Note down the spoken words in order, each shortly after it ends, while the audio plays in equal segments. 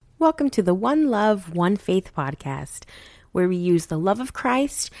Welcome to the One Love, One Faith podcast, where we use the love of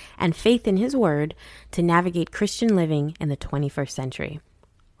Christ and faith in His Word to navigate Christian living in the 21st century.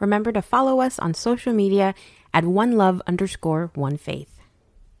 Remember to follow us on social media at onelove_onefaith.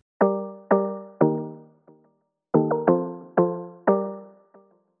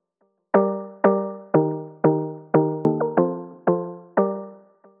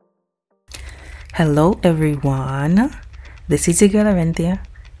 Hello everyone, this is your girl Arentia,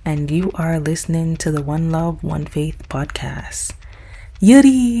 and you are listening to the One Love, One Faith podcast.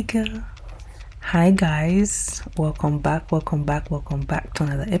 Eureka! Hi guys, welcome back to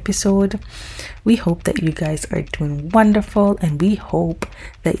another episode. We hope that you guys are doing wonderful, and we hope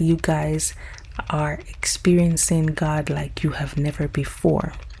that you guys are experiencing God like you have never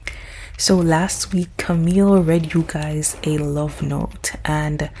before. So last week, Camille read you guys a love note,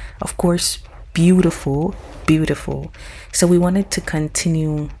 and of course, beautiful. So we wanted to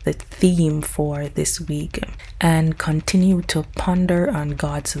continue the theme for this week and continue to ponder on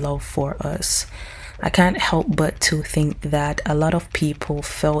God's love for us. I can't help but to think that a lot of people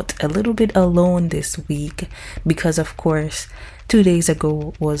felt a little bit alone this week because, of course, 2 days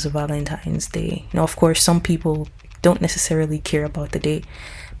ago was Valentine's Day. Now, of course, some people don't necessarily care about the day,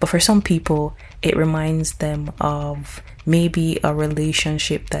 but for some people, it reminds them of maybe a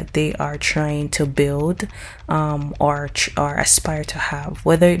relationship that they are trying to build or aspire to have,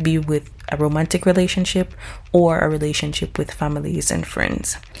 whether it be with a romantic relationship or a relationship with families and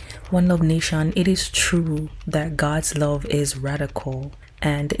friends. One Love Nation, it is true that God's love is radical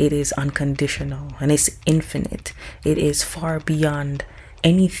and it is unconditional and it's infinite. It is far beyond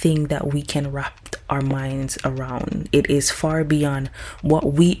anything that we can wrap our minds around. It is far beyond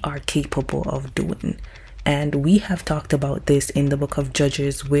what we are capable of doing. And we have talked about this in the book of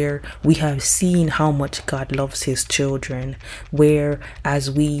Judges, where we have seen how much God loves his children, where as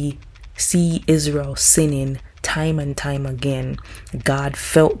we see Israel sinning time and time again, God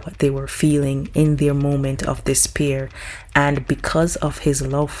felt what they were feeling in their moment of despair, and because of his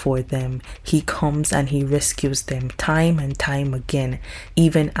love for them, he comes and he rescues them time and time again,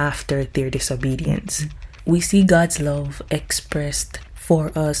 even after their disobedience. We see God's love expressed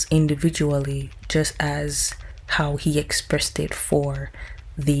for us individually, just as how he expressed it for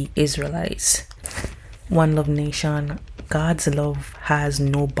the Israelites. One Love Nation, God's love has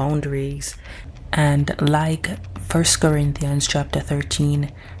no boundaries. And like 1 Corinthians chapter 13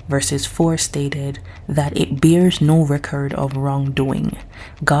 verses 4 stated, that it bears no record of wrongdoing.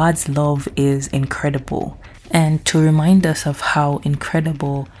 God's love is incredible. And to remind us of how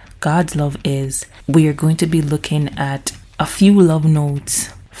incredible God's love is, we are going to be looking at a few love notes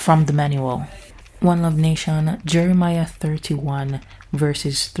from the manual. One Love Nation, Jeremiah 31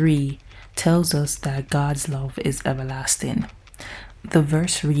 verses 3 tells us that God's love is everlasting. The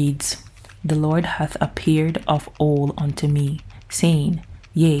verse reads, "The Lord hath appeared of old unto me, saying,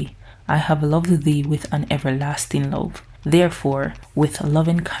 Yea, I have loved thee with an everlasting love. Therefore, with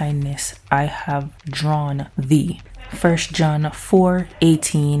loving kindness I have drawn thee." 1 John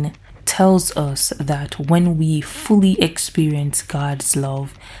 4:18 tells us that when we fully experience God's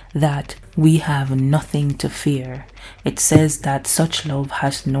love, that we have nothing to fear. It says that such love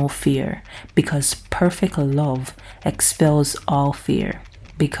has no fear, because perfect love expels all fear.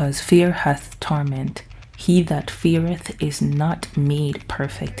 Because fear hath torment, he that feareth is not made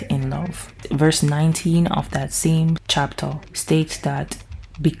perfect in love. Verse 19 of that same chapter states that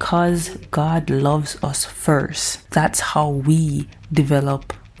because God loves us first, that's how we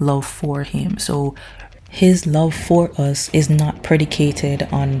develop love for him. So his love for us is not predicated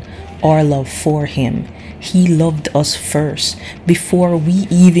on our love for him. He loved us first. Before we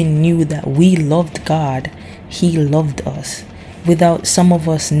even knew that we loved God, he loved us. Without some of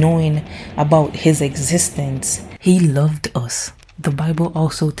us knowing about his existence, he loved us. The Bible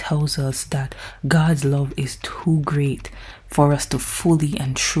also tells us that God's love is too great for us to fully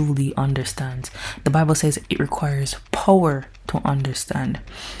and truly understand. The Bible says it requires power to understand.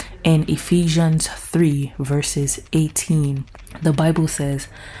 In Ephesians 3 verses 18, the Bible says,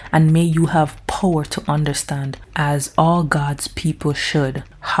 "And may you have power to understand, as all God's people should,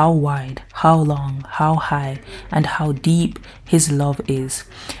 how wide, how long, how high, and how deep his love is.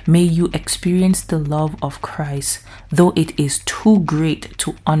 May you experience the love of Christ, though it is too great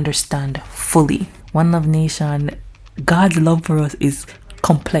to understand fully." One Love Nation, God's love for us is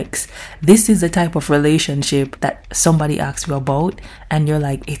complex. This is the type of relationship that somebody asks you about and you're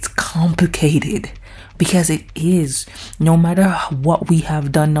like, it's complicated, because it is. No matter what we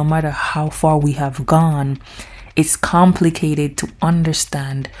have done, no matter how far we have gone, it's complicated to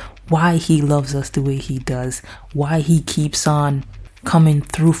understand why he loves us the way he does, why he keeps on coming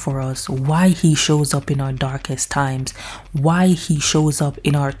through for us, why he shows up in our darkest times, why he shows up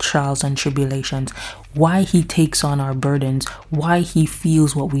in our trials and tribulations, why he takes on our burdens, why he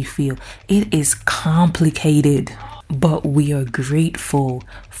feels what we feel. It is complicated, but we are grateful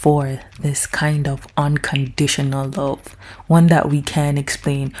for this kind of unconditional love, one that we can't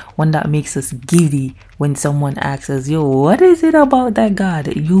explain, one that makes us giddy when someone asks us, yo, what is it about that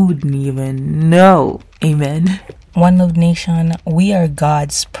God? You wouldn't even know. Amen. One Love Nation, we are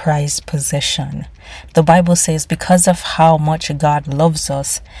God's prized possession. The Bible says because of how much God loves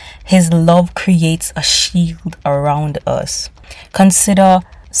us, his love creates a shield around us. Consider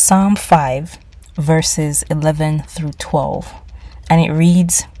Psalm 5, verses 11 through 12. And it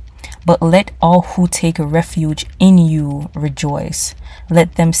reads, "But let all who take refuge in you rejoice.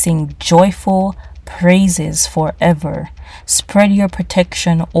 Let them sing joyful praises forever. Spread your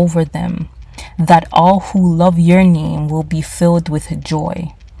protection over them, that all who love your name will be filled with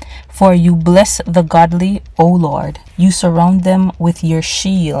joy. For you bless the godly, O Lord. You surround them with your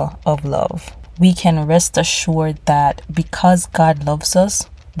shield of love." We can rest assured that because God loves us,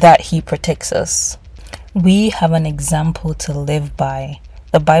 that he protects us. We have an example to live by.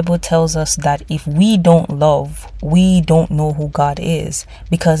 The Bible tells us that if we don't love, we don't know who God is,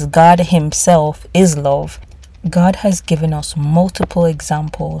 because God himself is love. God has given us multiple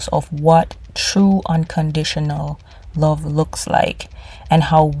examples of what true unconditional love looks like, and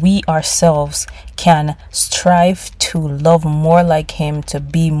how we ourselves can strive to love more like him, to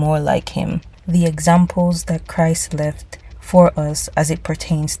be more like him. The examples that Christ left for us as it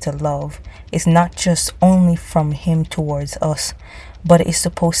pertains to love is not just only from him towards us, but it is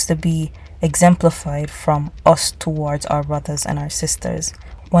supposed to be exemplified from us towards our brothers and our sisters.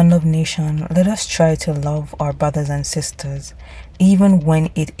 One Love Nation, let us try to love our brothers and sisters, even when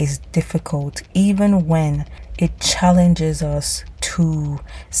it is difficult, even when it challenges us to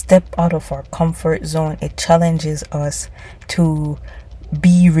step out of our comfort zone. It challenges us to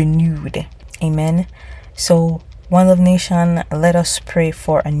be renewed. Amen. So, One Love Nation, let us pray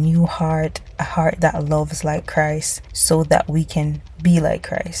for a new heart, a heart that loves like Christ, so that we can be like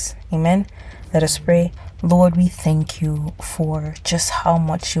Christ. Amen. Let us pray. Lord, we thank you for just how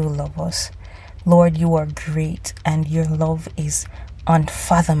much you love us. Lord, you are great and your love is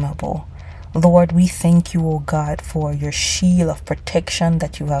unfathomable. Lord, we thank you, O God, for your shield of protection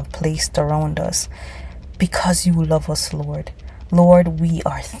that you have placed around us because you love us, Lord. Lord, we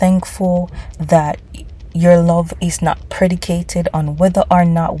are thankful that your love is not predicated on whether or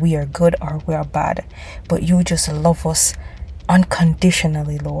not we are good or we are bad, but you just love us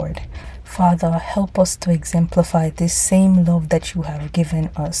unconditionally, Lord. Father, help us to exemplify this same love that you have given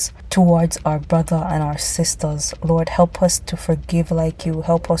us towards our brother and our sisters. Lord, help us to forgive like you.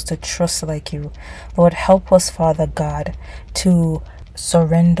 Help us to trust like you. Lord, help us, Father God, to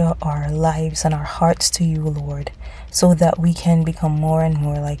surrender our lives and our hearts to you, Lord, so that we can become more and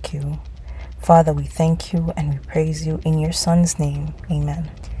more like you. Father, we thank you and we praise you in your Son's name.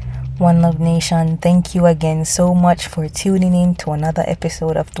 Amen. One Love Nation, thank you again so much for tuning in to another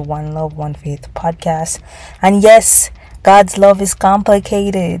episode of the One Love, One Faith podcast. And yes, God's love is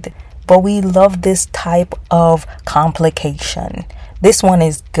complicated, but we love this type of complication. This one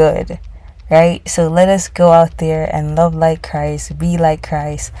is good, right? So let us go out there and love like Christ, be like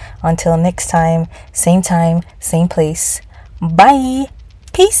Christ. Until next time, same place. Bye.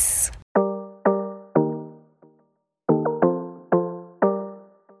 Peace.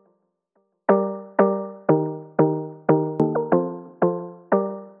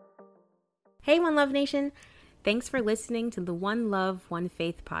 Hey, One Love Nation. Thanks for listening to the One Love, One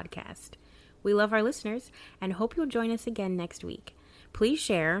Faith podcast. We love our listeners and hope you'll join us again next week. Please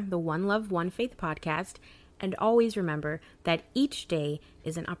share the One Love, One Faith podcast, and always remember that each day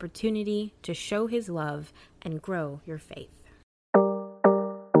is an opportunity to show his love and grow your faith.